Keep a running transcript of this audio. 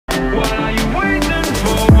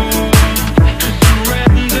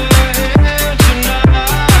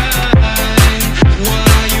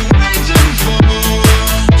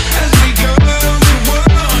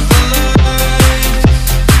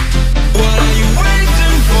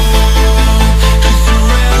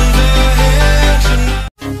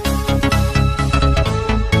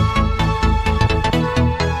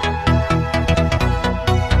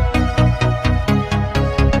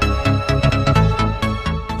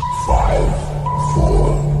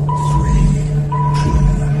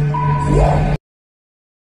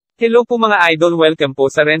Hello po mga idol, welcome po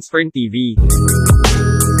sa RenzFern TV.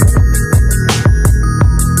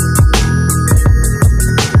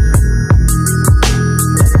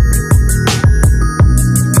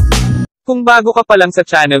 Kung bago ka pa lang sa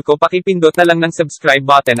channel ko, pakipindot na lang ng subscribe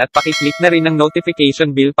button at pakiclick na rin ng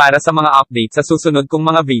notification bell para sa mga update sa susunod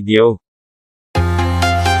kong mga video.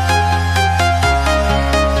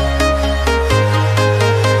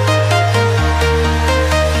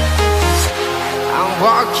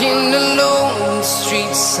 Walking alone, the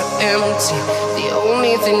streets are empty. The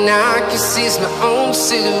only thing I can see is my own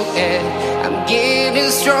silhouette. I'm getting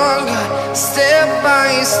stronger, step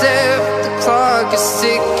by step. The clock is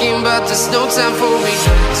ticking, but there's no time for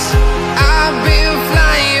regrets. I've been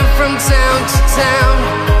flying from town to town,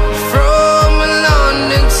 from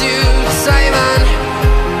London to Taiwan.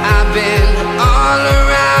 I've been all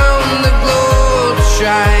around the globe,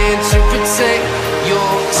 trying to protect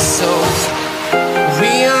your soul.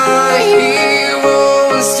 We are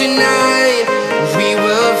heroes tonight. We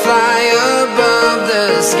will fly above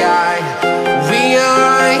the sky. We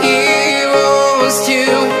are heroes tonight.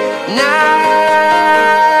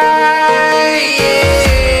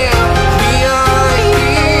 Yeah. We are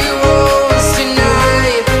heroes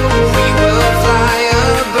tonight. We will fly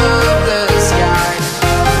above the sky.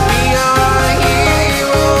 We are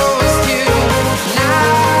heroes tonight.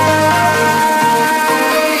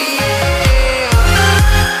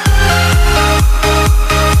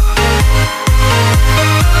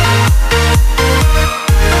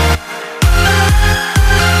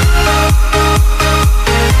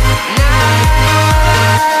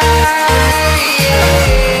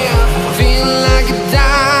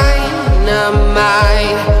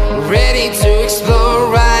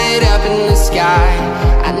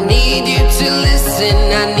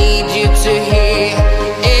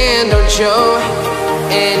 Show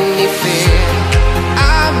any fear.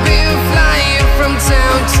 I've been flying from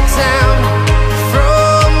town to town,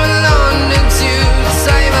 from London to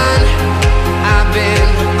Taiwan. I've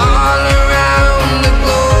been all around the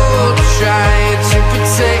globe, trying to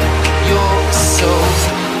protect your soul.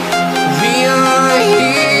 We are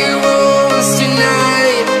heroes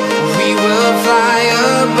tonight. We will fly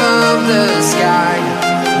above the sky.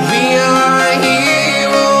 We are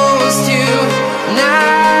heroes tonight.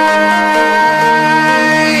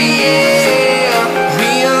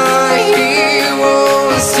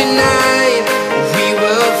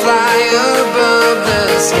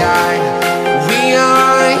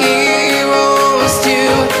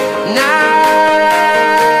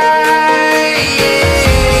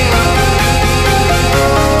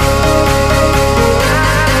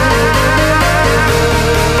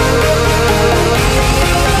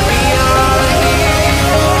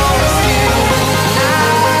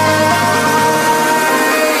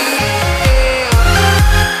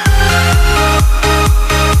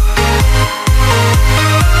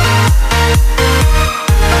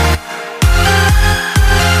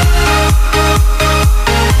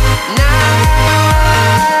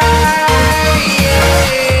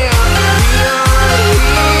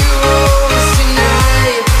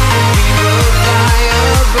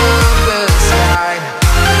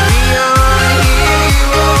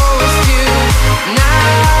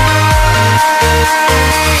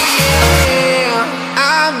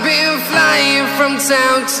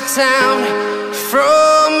 Town to town,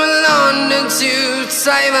 from London to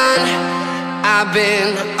Taiwan. I've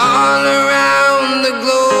been all around the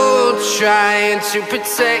globe, trying to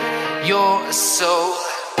protect your soul.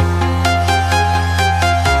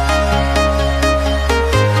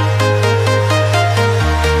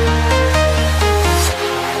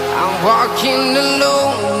 I'm walking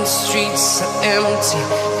alone, the streets are empty.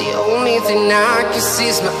 The only thing I can see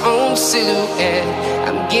is my own silhouette.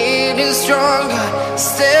 I'm getting stronger,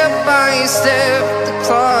 step by step. The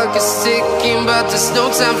clock is ticking, but there's no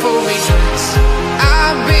time for regrets.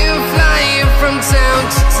 I've been flying from town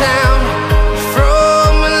to town,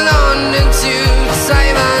 from London to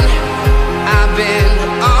Taiwan. I've been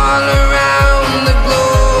all around the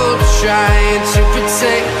globe, trying to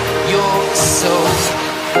protect your soul.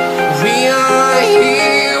 We are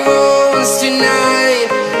heroes tonight.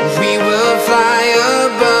 We will fly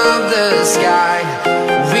above the sky.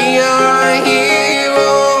 We are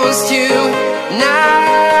heroes tonight.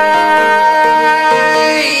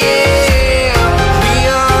 Yeah.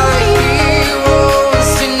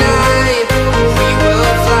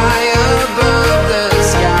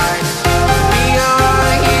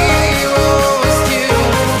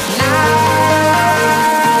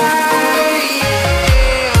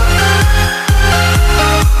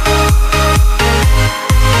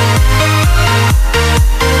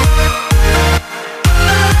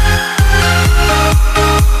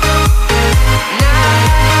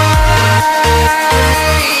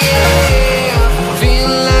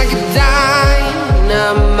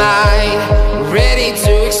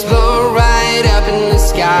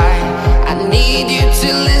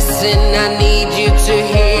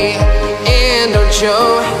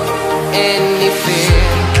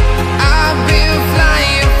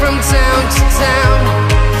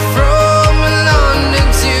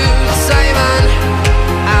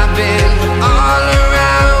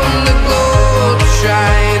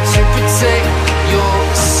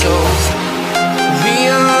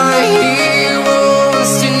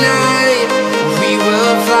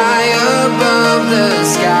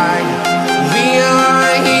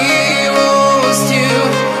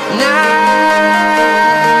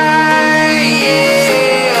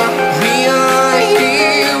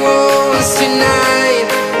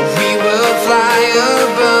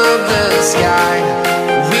 sky.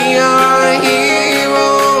 We are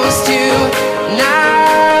heroes tonight.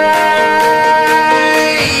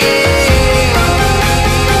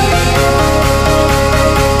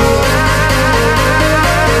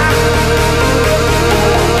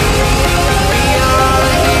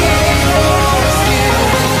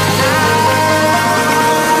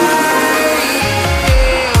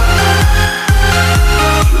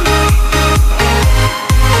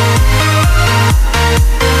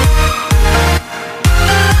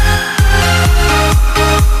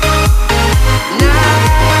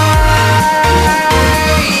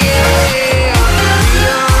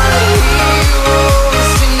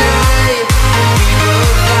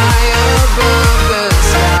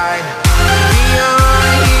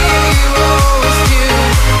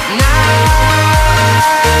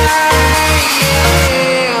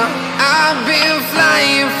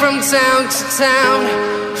 Town to town,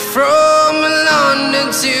 from London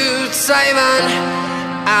to Taiwan,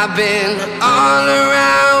 I've been all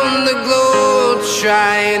around the globe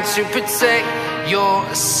trying to protect your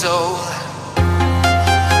soul.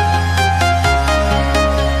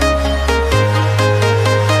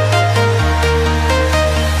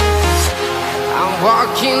 I'm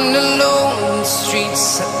walking alone, the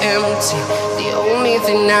streets are empty. The only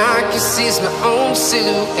thing I can see is my own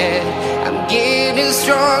silhouette. I'm getting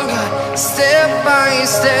stronger, step by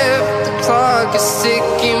step. The clock is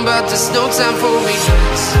ticking, but there's no time for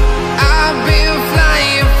regrets. I've been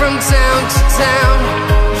flying from town to town,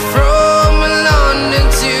 from London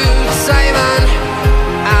to Taiwan.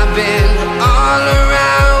 I've been all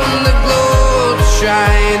around the globe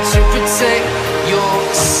trying to protect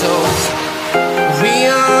your soul.